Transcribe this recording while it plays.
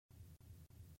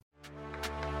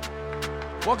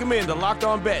Welcome in to Locked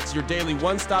On Bets, your daily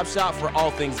one-stop shop for all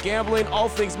things gambling, all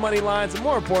things money lines, and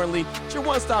more importantly, it's your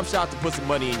one-stop shop to put some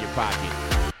money in your pocket.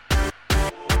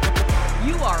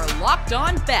 You are Locked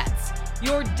On Bets,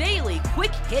 your daily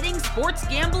quick-hitting sports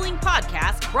gambling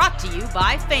podcast brought to you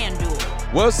by FanDuel.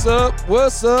 What's up?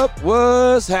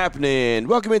 What's happening?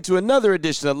 Welcome into another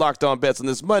edition of Locked On Bets on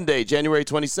this Monday, January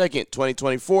 22nd,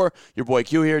 2024. Your boy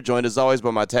Q here, joined as always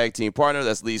by my tag team partner,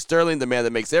 that's Lee Sterling, the man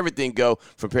that makes everything go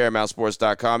from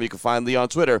ParamountSports.com. You can find Lee on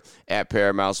Twitter at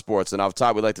Paramount Sports. And off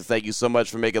top, we'd like to thank you so much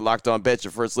for making Locked On Bets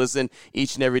your first listen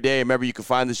each and every day. Remember, you can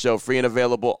find the show free and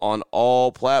available on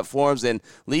all platforms. And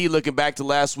Lee, looking back to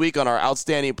last week on our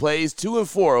outstanding plays,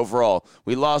 2-4 overall.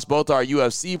 We lost both our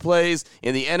UFC plays.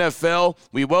 In the NFL,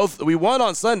 we won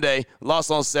on Sunday, lost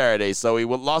on Saturday. So we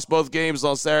lost both games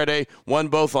on Saturday, won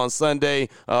both on Sunday.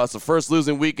 It's the first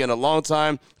losing week in a long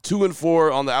time.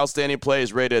 2-4 on the outstanding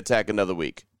plays, ready to attack another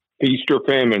week. Feast or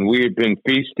famine. We have been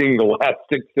feasting the last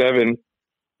 6-7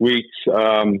 weeks.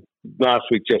 Last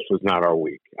week just was not our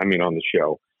week. I mean, on the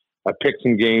show, I picked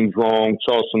some games wrong,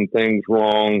 saw some things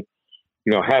wrong.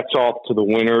 You know, hats off to the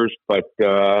winners, but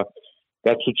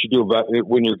that's what you do about it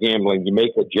when you're gambling. You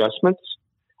make adjustments.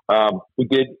 We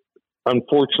did,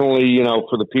 unfortunately, you know,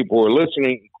 for the people who are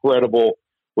listening, incredible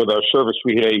with our service.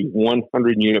 We had a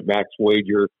 100-unit max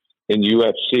wager in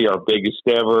UFC, our biggest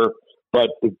ever. But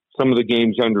some of the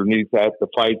games underneath that, the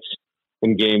fights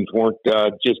and games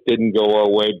just didn't go our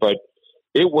way. But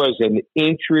it was an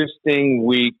interesting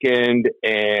weekend,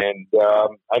 and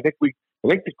I think the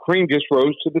cream just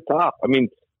rose to the top. I mean,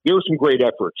 there were some great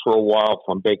efforts for a while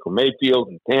from Baker Mayfield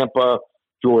in Tampa,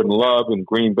 Jordan Love in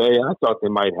Green Bay. I thought they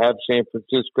might have San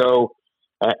Francisco.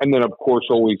 And then, of course,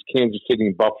 always Kansas City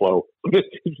and Buffalo. It's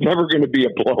never going to be a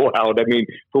blowout. I mean,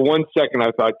 for 1 second,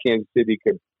 I thought Kansas City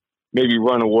could maybe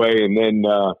run away, and then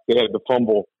they had the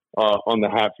fumble on the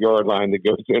half-yard line that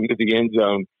goes into the end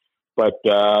zone. But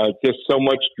just so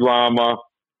much drama,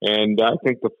 and I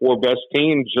think the four best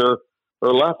teams are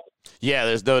left. Yeah,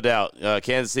 there's no doubt.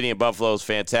 Kansas City and Buffalo is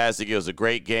fantastic. It was a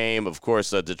great game. Of course,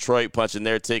 Detroit punching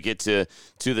their ticket to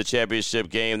the championship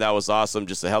game. That was awesome.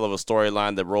 Just a hell of a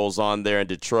storyline that rolls on there in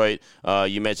Detroit.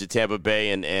 You mentioned Tampa Bay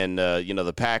and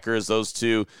the Packers. Those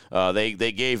two, they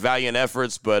gave valiant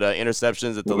efforts, but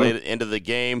interceptions at the late end of the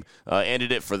game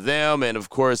ended it for them. And, of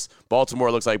course,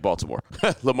 Baltimore looks like Baltimore.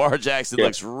 Lamar Jackson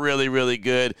looks really, really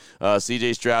good.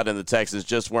 C.J. Stroud and the Texans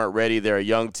just weren't ready. They're a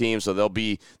young team, so they'll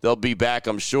be back,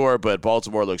 I'm sure. But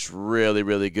Baltimore looks really,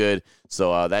 really good.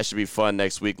 So that should be fun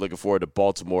next week. Looking forward to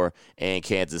Baltimore and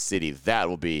Kansas City. That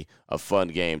will be a fun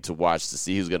game to watch to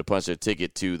see who's going to punch their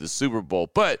ticket to the Super Bowl.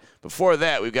 But before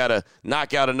that, we've got to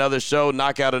knock out another show,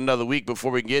 knock out another week before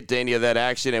we can get to any of that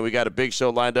action. And we got a big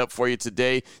show lined up for you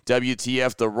today.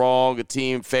 WTF, the wrong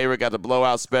team favorite. Got the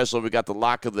blowout special. We got the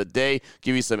lock of the day.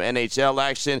 Give you some NHL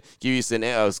action. Give you some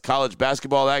college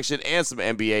basketball action and some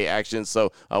NBA action.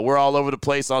 So we're all over the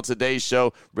place on today's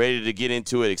show. Ready to get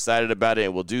into it. Excited about it.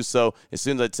 And we'll do so as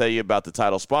soon as I tell you about the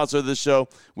title sponsor of the show,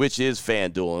 which is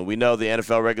FanDuel. And we know the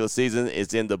NFL regular season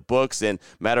is in the books. And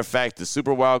matter of fact, the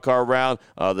Super Wildcard round,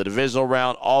 the divisional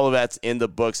round, all of that's in the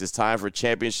books. It's time for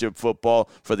championship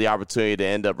football, for the opportunity to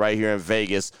end up right here in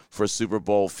Vegas for Super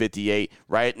Bowl 58.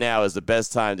 Right now is the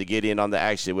best time to get in on the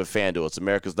action with FanDuel. It's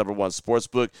America's #1 sports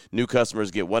book. New customers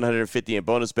get $150 in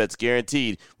bonus bets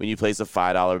guaranteed when you place a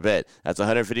 $5 bet. That's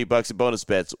 $150 in bonus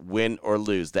bets, win or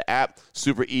lose. The app,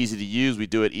 super easy to use. We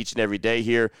do it each and every day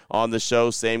here on the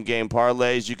show. Same game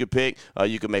parlays you could pick.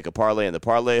 You can make a parlay in the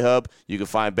Parlay Hub. You can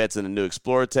find bets in the new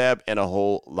Explorer tab and a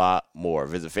whole lot more.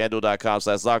 Visit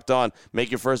FanDuel.com/lockedon.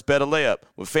 Make your first bet a layup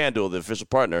with FanDuel, the official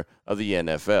partner of the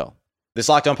NFL. This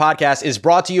Locked On podcast is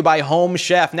brought to you by Home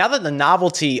Chef. Now that the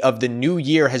novelty of the new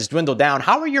year has dwindled down,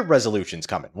 how are your resolutions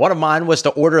coming? One of mine was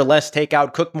to order less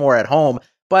takeout, cook more at home.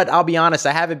 But I'll be honest,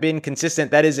 I haven't been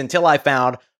consistent. That is until I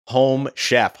found Home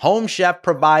Chef. Home Chef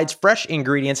provides fresh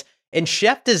ingredients and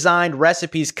chef-designed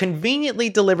recipes conveniently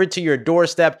delivered to your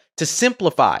doorstep to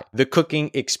simplify the cooking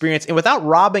experience and without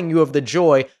robbing you of the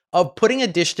joy of putting a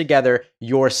dish together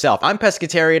yourself. I'm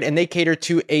pescatarian, and they cater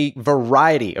to a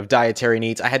variety of dietary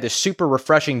needs. I had this super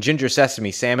refreshing ginger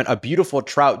sesame salmon, a beautiful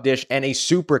trout dish, and a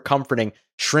super comforting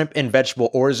shrimp and vegetable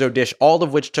orzo dish, all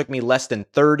of which took me less than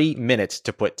 30 minutes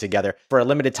to put together. For a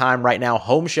limited time right now,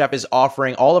 Home Chef is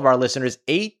offering all of our listeners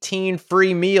 18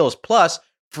 free meals, plus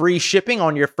free shipping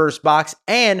on your first box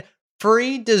and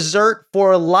free dessert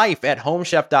for life at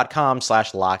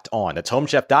homechef.com/lockedon. That's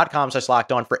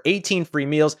homechef.com/lockedon for 18 free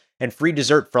meals and free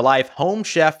dessert for life.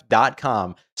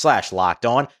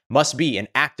 Homechef.com/lockedon. Must be an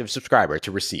active subscriber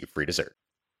to receive free dessert.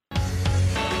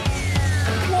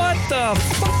 What the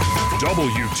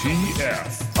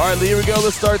WTF. All right, Lee, here we go.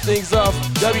 Let's start things off.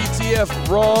 WTF,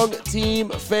 wrong team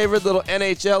favorite, little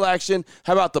NHL action.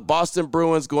 How about the Boston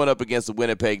Bruins going up against the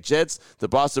Winnipeg Jets? The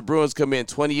Boston Bruins come in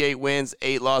 28 wins,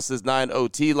 8 losses, 9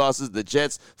 OT losses. The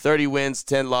Jets, 30 wins,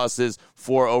 10 losses,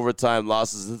 4 overtime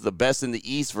losses. This is the best in the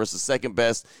East versus second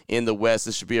best in the West.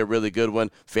 This should be a really good one.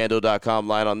 FanDuel.com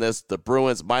line on this. The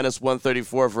Bruins minus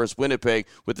 134 versus Winnipeg,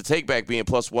 with the takeback being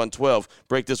plus 112.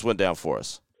 Break this one down for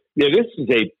us. Yeah, this is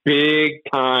a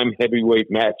big-time heavyweight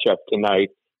matchup tonight,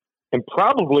 and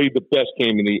probably the best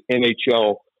game in the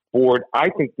NHL board, I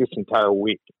think, this entire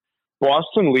week.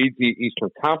 Boston leads the Eastern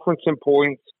Conference in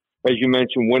points. As you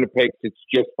mentioned, Winnipeg sits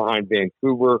just behind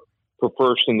Vancouver for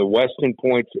first in the West in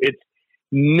points. It's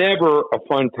never a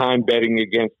fun time betting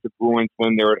against the Bruins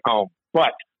when they're at home,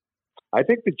 but I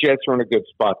think the Jets are in a good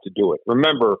spot to do it.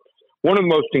 Remember, one of the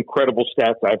most incredible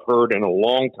stats I've heard in a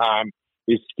long time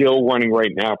is still running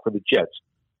right now for the Jets.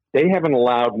 They haven't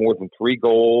allowed more than 3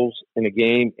 goals in a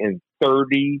game in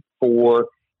 34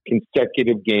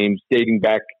 consecutive games dating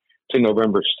back to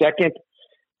November 2nd.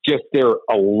 Just their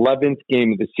 11th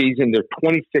game of the season. They're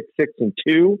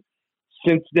 26-6-2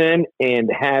 since then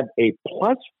and have a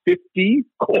plus 50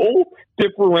 goal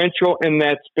differential in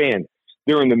that span.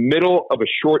 They're in the middle of a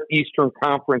short Eastern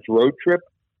Conference road trip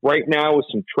right now with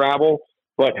some travel,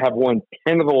 but have won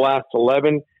 10 of the last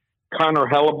 11. Connor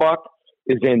Hellebuck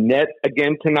is in net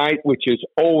again tonight, which is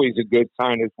always a good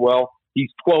sign as well. He's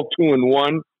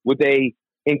 12-2-1 with a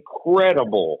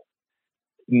incredible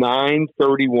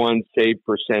 .931 save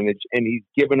percentage, and he's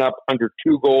given up under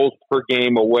 2 goals per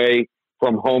game away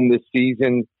from home this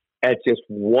season at just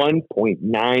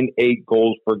 1.98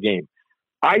 goals per game.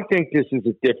 I think this is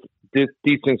a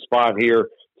decent spot here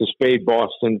to spade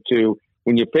Boston too.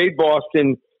 When you fade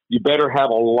Boston, you better have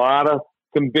a lot of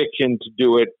conviction to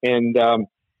do it, and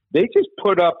they just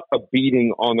put up a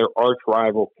beating on their arch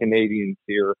rival Canadians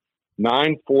here,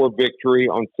 9-4 victory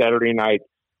on Saturday night.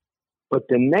 But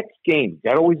the next game, you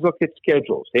got to always look at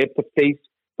schedules. They have to face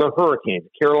the Hurricanes,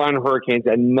 Carolina Hurricanes,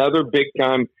 another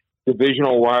big-time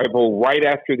divisional rival right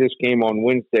after this game on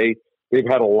Wednesday. They've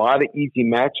had a lot of easy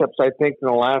matchups, I think, in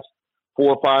the last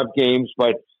 4 or 5 games,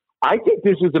 but I think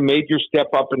this is a major step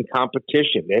up in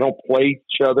competition. They don't play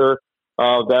each other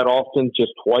that often,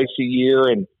 just twice a year.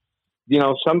 And,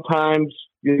 sometimes,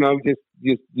 you're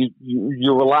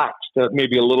relaxed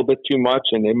maybe a little bit too much,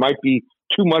 and they might be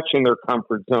too much in their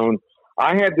comfort zone.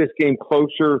 I had this game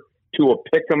closer to a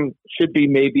pick'em, should be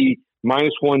maybe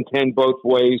minus 110 both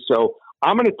ways. So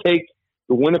I'm going to take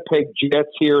the Winnipeg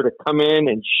Jets here to come in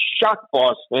and shock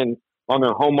Boston on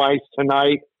their home ice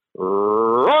tonight.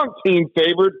 Wrong team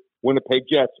favored. Winnipeg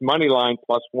Jets, money line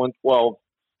plus 112.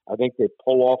 I think they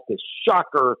pull off the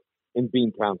shocker in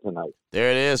Beantown tonight. There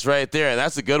it is right there, and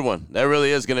that's a good one. That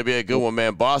really is going to be a good one,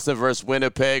 man. Boston versus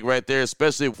Winnipeg right there,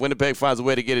 especially if Winnipeg finds a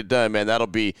way to get it done, man. That'll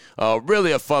be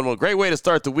really a fun one. Great way to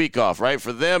start the week off, right,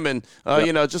 for them and,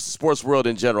 just the sports world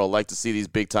in general. Like to see these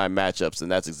big-time matchups,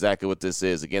 and that's exactly what this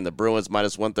is. Again, the Bruins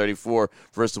minus 134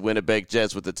 versus the Winnipeg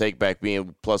Jets with the takeback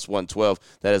being plus 112.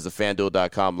 That is the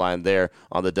FanDuel.com line there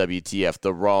on the WTF.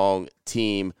 The wrong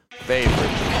team favorite.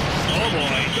 Oh,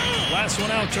 boy. Last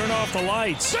one out, turn off the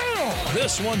lights.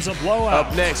 This one's a blowout.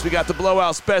 Up next, we got the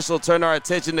blowout special. Turn our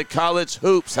attention to college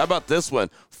hoops. How about this one?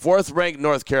 4th-ranked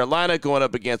North Carolina going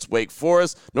up against Wake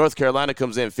Forest. North Carolina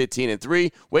comes in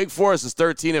 15-3. Wake Forest is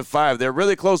 13-5. They're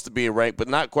really close to being ranked, but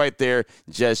not quite there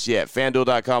just yet.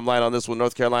 FanDuel.com line on this one.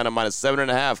 North Carolina minus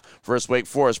 7.5 versus Wake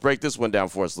Forest. Break this one down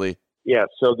for us, Lee. Yeah,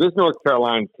 so this North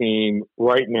Carolina team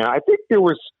right now, I think there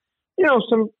was,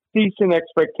 some decent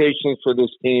expectations for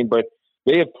this team, but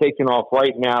they have taken off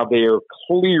right now. They are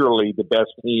clearly the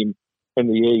best team in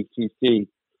the ACC.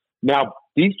 Now,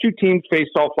 these two teams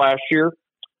faced off last year.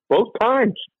 Both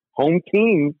times, home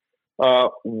team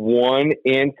won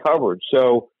and covered.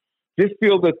 So just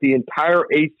feel that the entire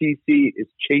ACC is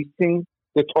chasing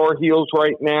the Tar Heels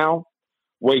right now.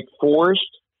 Wake Forest,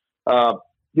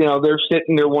 they're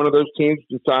sitting there, one of those teams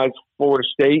besides Florida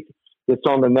State that's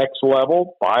on the next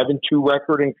level, 5-2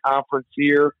 record in conference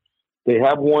here. They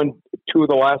have won 2 of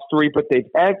the last 3, but they've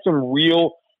had some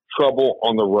real trouble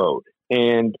on the road.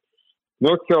 And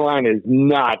North Carolina is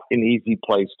not an easy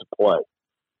place to play.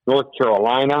 North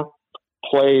Carolina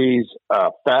plays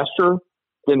faster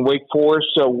than Wake Forest.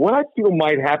 So what I feel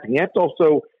might happen, you have to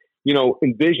also,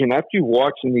 envision after you're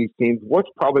watching these teams, what's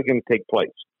probably going to take place.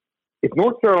 If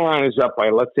North Carolina is up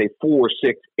by, let's say, 4,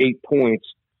 6, 8 points,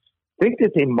 think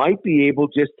that they might be able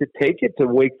just to take it to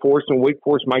Wake Forest, and Wake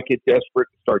Forest might get desperate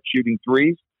and start shooting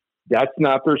threes. That's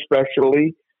not their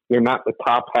specialty. They're not the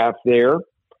top half there.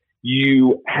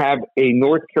 You have a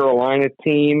North Carolina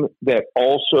team that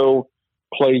also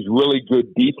plays really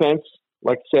good defense,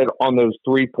 like I said, on those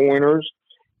three-pointers.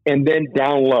 And then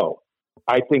down low,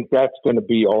 I think that's going to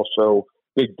be also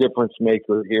big difference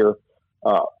maker here.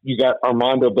 You got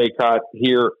Armando Bacot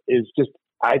here is just,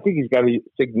 I think he's got a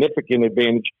significant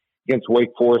advantage against Wake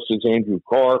Forest's Andrew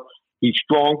Carr. He's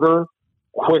stronger,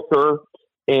 quicker,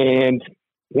 and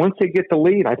once they get the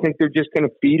lead, I think they're just going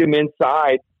to feed him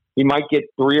inside. He might get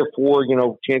 3 or 4,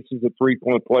 chances of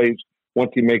 3-point plays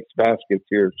once he makes baskets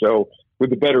here. So with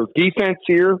the better defense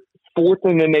here, 4th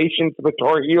in the nation for the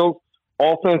Tar Heels,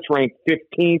 offense ranked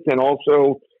 15th and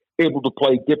also able to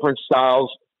play different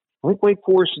styles. I think Wake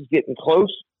Forest is getting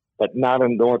close, but not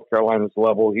on North Carolina's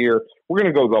level here. We're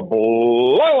going to go the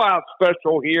blowout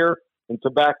special here in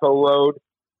Tobacco Road.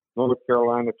 North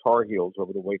Carolina Tar Heels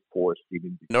over the Wake Forest.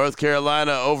 North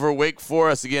Carolina over Wake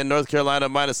Forest. Again, North Carolina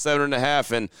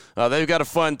 -7.5, and they've got a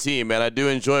fun team, man. I do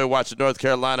enjoy watching North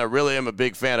Carolina. Really am a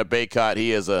big fan of Bacot.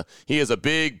 He is a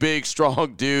big,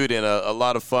 strong dude and a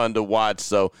lot of fun to watch.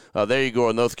 So there you go.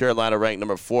 North Carolina ranked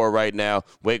number 4 right now.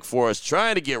 Wake Forest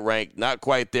trying to get ranked. Not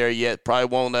quite there yet. Probably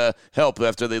won't help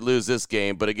after they lose this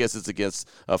game, but I guess it's against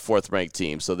a 4th-ranked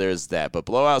team. So there's that. But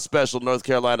blowout special, North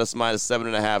Carolina's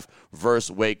 -7.5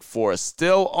 versus Wake Forest.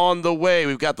 Still on the way.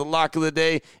 We've got the lock of the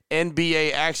day,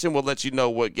 NBA action. We'll let you know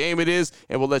what game it is,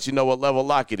 and we'll let you know what level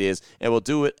lock it is, and we'll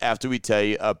do it after we tell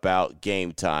you about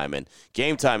Game Time. And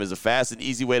Game Time is a fast and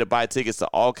easy way to buy tickets to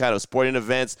all kinds of sporting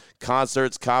events,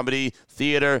 concerts, comedy,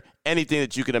 theater, anything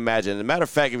that you can imagine. As a matter of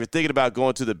fact, if you're thinking about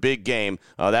going to the big game,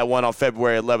 that one on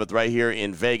February 11th right here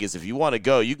in Vegas, if you want to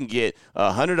go, you can get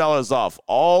 $100 off.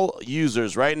 All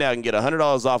users right now can get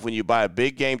 $100 off when you buy a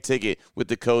big game ticket with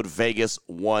the code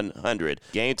VEGAS100.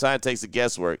 Game Time takes the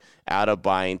guesswork out of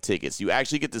buying tickets. You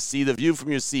actually get to see the view from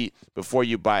your seat before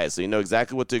you buy it, so you know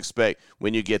exactly what to expect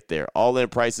when you get there. All-in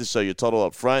prices show your total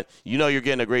up front. You know you're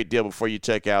getting a great deal before you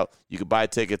check out. You can buy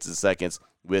tickets in seconds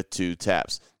with 2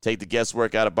 taps. Take the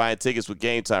guesswork out of buying tickets with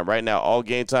Game Time. Right now, all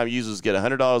Game Time users get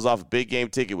 $100 off a big game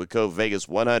ticket with code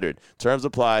VEGAS100. Terms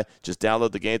apply. Just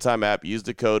download the Game Time app. Use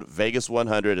the code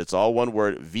VEGAS100. It's all one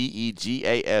word,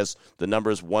 VEGAS. The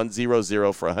number is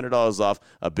 100 for $100 off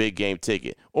a big game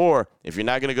ticket. Or, if you're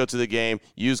not going to go to the game,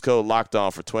 use code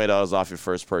LOCKEDON for $20 off your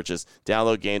first purchase.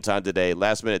 Download Game Time today.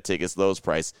 Last-minute tickets, lowest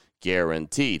price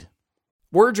guaranteed.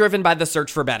 We're driven by the search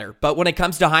for better, but when it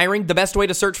comes to hiring, the best way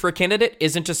to search for a candidate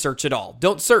isn't to search at all.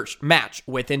 Don't search, match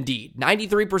with Indeed.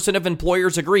 93% of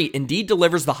employers agree Indeed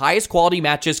delivers the highest quality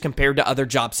matches compared to other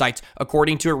job sites,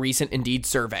 according to a recent Indeed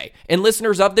survey. And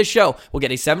listeners of this show will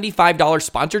get a $75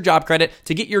 sponsored job credit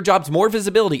to get your jobs more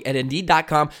visibility at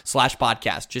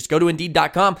Indeed.com/podcast. Just go to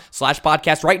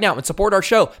Indeed.com/podcast right now and support our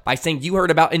show by saying you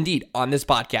heard about Indeed on this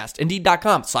podcast.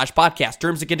 Indeed.com/podcast.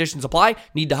 Terms and conditions apply.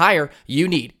 Need to hire? You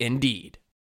need Indeed.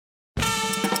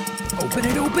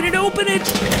 Open it.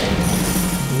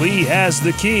 Lee has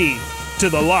the key to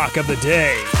the lock of the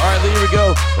day. All right, Lee, here we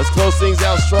go. Let's close things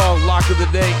out strong. Lock of the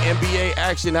day, NBA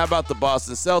action. How about the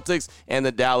Boston Celtics and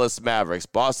the Dallas Mavericks?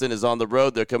 Boston is on the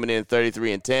road. They're coming in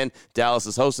 33-10. Dallas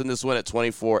is hosting this one at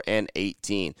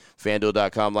 24-18.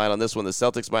 FanDuel.com line on this one. The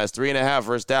Celtics -3.5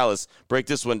 versus Dallas. Break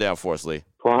this one down for us, Lee.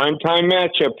 Prime time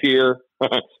matchup here.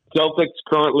 Celtics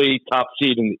currently top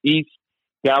seed in the East.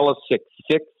 Dallas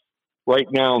 6-6. Right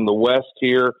now in the West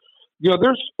here,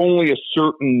 there's only a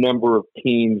certain number of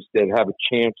teams that have a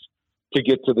chance to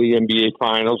get to the NBA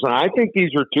Finals, and I think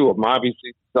these are 2 of them.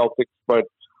 Obviously, the Celtics, but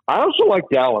I also like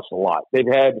Dallas a lot. They've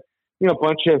had, a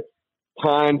bunch of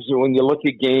times when you look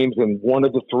at games and one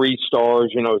of the 3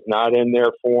 stars, is not in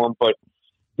there for them, but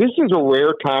this is a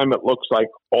rare time. It looks like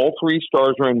all 3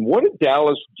 stars are in. What did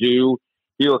Dallas do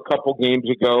here a couple games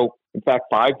ago? In fact,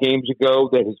 5 games ago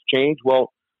that has changed?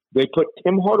 Well, they put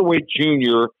Tim Hardaway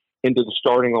Jr. into the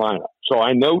starting lineup. So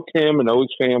I know Tim and know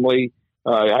his family.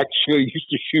 I actually used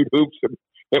to shoot hoops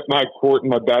at my court in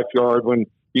my backyard when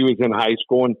he was in high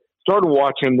school and started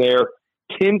watching there.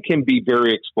 Tim can be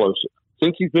very explosive.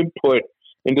 Since he's been put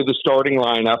into the starting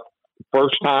lineup,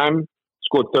 first time,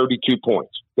 scored 32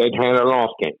 points. Then had an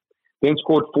off game. Then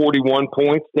scored 41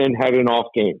 points, then had an off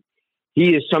game.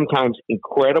 He is sometimes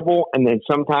incredible, and then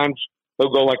sometimes he'll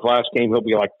go like last game, he'll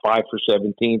be like 5 for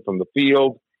 17 from the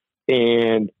field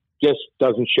and just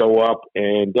doesn't show up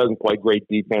and doesn't play great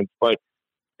defense. But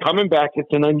coming back,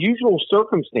 it's an unusual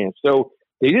circumstance. So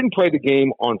they didn't play the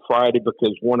game on Friday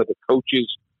because one of the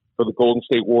coaches for the Golden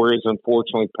State Warriors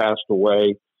unfortunately passed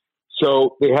away.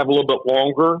 So they have a little bit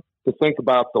longer to think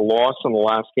about the loss in the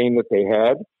last game that they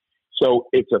had. So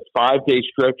it's a 5-day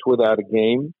stretch without a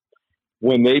game.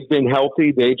 When they've been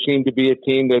healthy, they seem to be a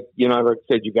team that, like I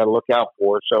said, you got to look out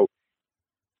for. So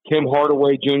Tim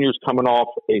Hardaway Jr. is coming off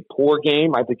a poor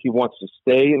game. I think he wants to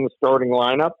stay in the starting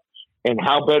lineup. And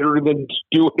how better than to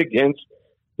do it against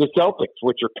the Celtics,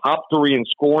 which are top 3 in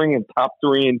scoring and top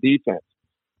 3 in defense.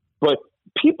 But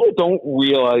people don't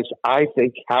realize, I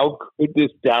think, how good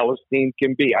this Dallas team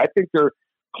can be. I think they're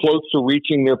close to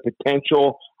reaching their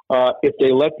potential if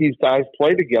they let these guys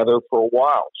play together for a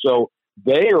while. So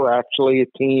they are actually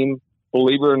a team,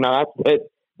 believe it or not, that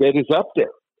is up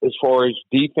there as far as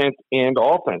defense and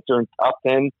offense. They're in top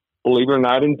 10, believe it or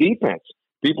not, in defense.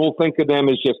 People think of them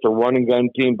as just a run and gun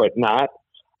team, but not.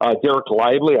 Derek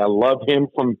Lively, I love him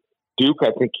from Duke.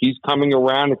 I think he's coming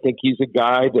around. I think he's a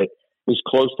guy that is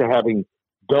close to having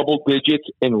double digits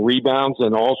in rebounds,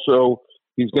 and also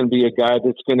he's going to be a guy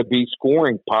that's going to be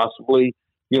scoring possibly,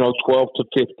 12 to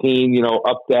 15,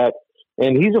 up that.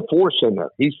 And he's a force in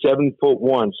there. He's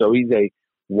 7'1", so he's a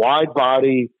wide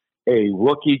body, a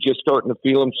rookie just starting to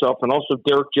feel himself. And also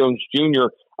Derek Jones Jr.,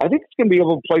 I think he's going to be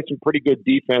able to play some pretty good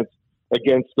defense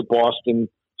against the Boston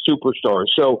Superstars.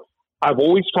 So I've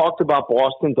always talked about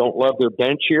Boston. Don't love their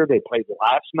bench here. They played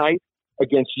last night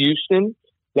against Houston.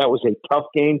 That was a tough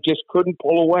game. Just couldn't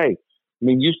pull away. I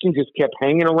mean, Houston just kept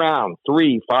hanging around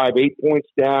 3, 5, 8 points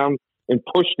down and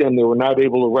pushed them. They were not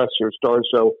able to rest their stars.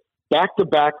 So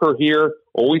back-to-backer here,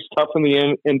 always tough in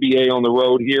the NBA on the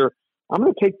road here. I'm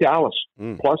going to take Dallas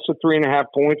plus the 3.5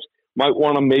 points. Might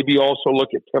want to maybe also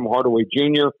look at Tim Hardaway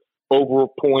Jr. over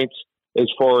points as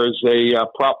far as a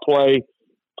prop play.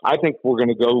 I think we're going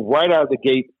to go right out of the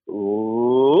gate,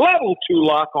 level 2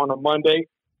 lock on a Monday.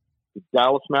 The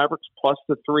Dallas Mavericks plus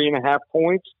the 3.5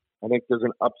 points. I think they're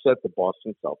going to upset the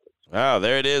Boston Celtics. Wow,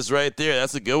 there it is right there.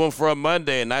 That's a good one for a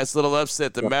Monday. A nice little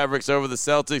upset, the Mavericks over the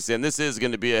Celtics, and this is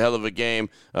going to be a hell of a game.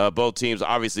 Both teams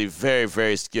obviously very,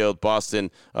 very skilled.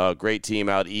 Boston, great team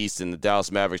out east, and the Dallas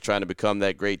Mavericks trying to become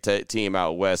that great team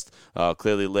out west,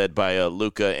 clearly led by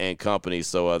Luka and company.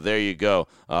 So there you go.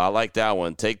 I like that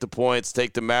one. Take the points,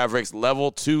 take the Mavericks,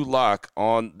 level 2 lock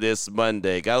on this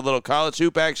Monday. Got a little college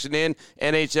hoop action in,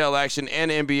 NHL action,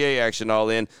 and NBA action all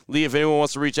in. Lee, if anyone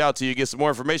wants to reach out to you, get some more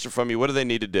information from you, what do they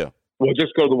need to do? Well,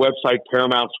 just go to the website,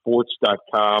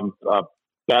 ParamountSports.com.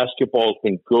 Basketball's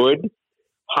been good.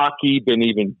 Hockey been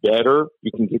even better.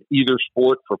 You can get either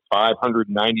sport for $597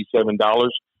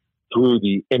 through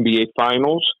the NBA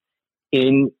Finals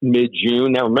in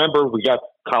mid-June. Now, remember, we got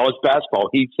college basketball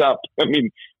heats up. I mean,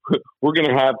 we're going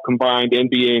to have combined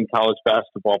NBA and college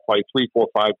basketball play 3, 4,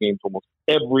 5 games almost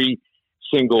every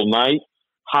single night.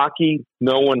 Hockey,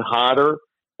 no one hotter.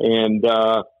 And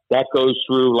that goes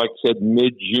through, like I said,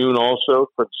 mid-June also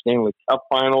for the Stanley Cup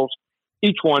Finals.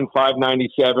 Each one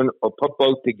 $597, or put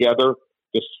both together,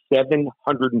 just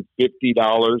 $750. We're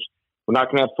not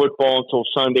going to have football until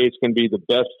Sunday. It's going to be the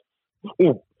best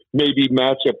maybe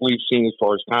matchup we've seen as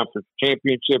far as conference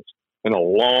championships in a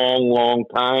long, long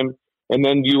time. And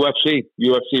then UFC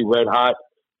red hot.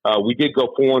 We did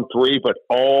go 4-3, but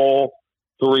all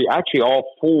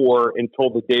 4 until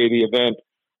the day of the event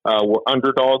were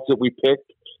underdogs that we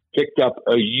picked up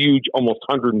a huge, almost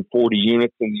 140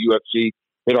 units in the UFC,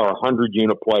 hit our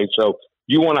 100-unit play. So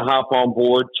you want to hop on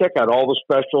board, check out all the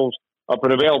specials up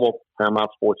and available,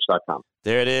 ParamountSports.com.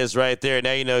 There it is right there.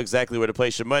 Now you know exactly where to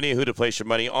place your money, who to place your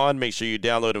money on. Make sure you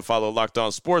download and follow Locked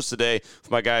On Sports today.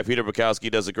 My guy, Peter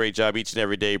Bukowski, does a great job each and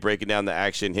every day breaking down the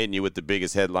action, hitting you with the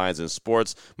biggest headlines in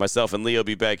sports. Myself and Leo will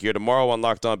be back here tomorrow on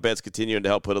Locked On Bets, continuing to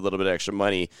help put a little bit of extra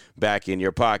money back in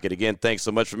your pocket. Again, thanks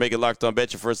so much for making Locked On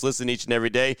Bets your first listen each and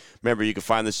every day. Remember, you can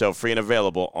find the show free and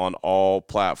available on all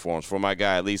platforms. For my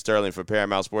guy, Lee Sterling from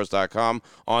ParamountSports.com,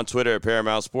 on Twitter at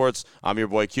Paramount Sports. I'm your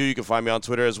boy Q. You can find me on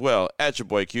Twitter as well, at your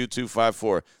boy Q254.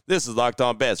 This is Locked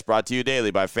On Bets, brought to you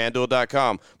daily by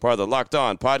FanDuel.com, part of the Locked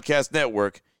On Podcast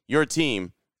Network, your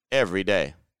team every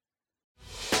day.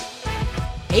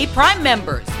 Hey, Prime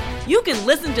members, you can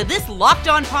listen to this Locked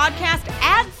On podcast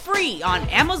ad-free on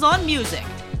Amazon Music.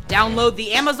 Download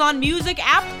the Amazon Music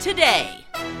app today.